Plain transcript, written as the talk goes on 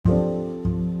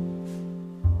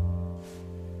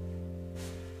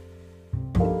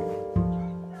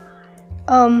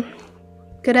Um,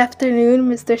 Good afternoon,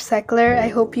 Mr. Seckler. I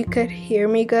hope you could hear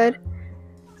me good.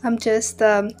 I'm just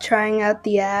trying out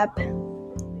the app.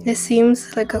 It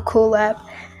seems like a cool app.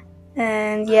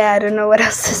 And yeah, I don't know what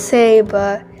else to say,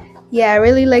 but yeah, I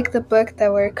really like the book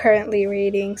that we're currently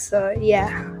reading. So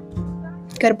yeah,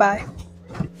 goodbye.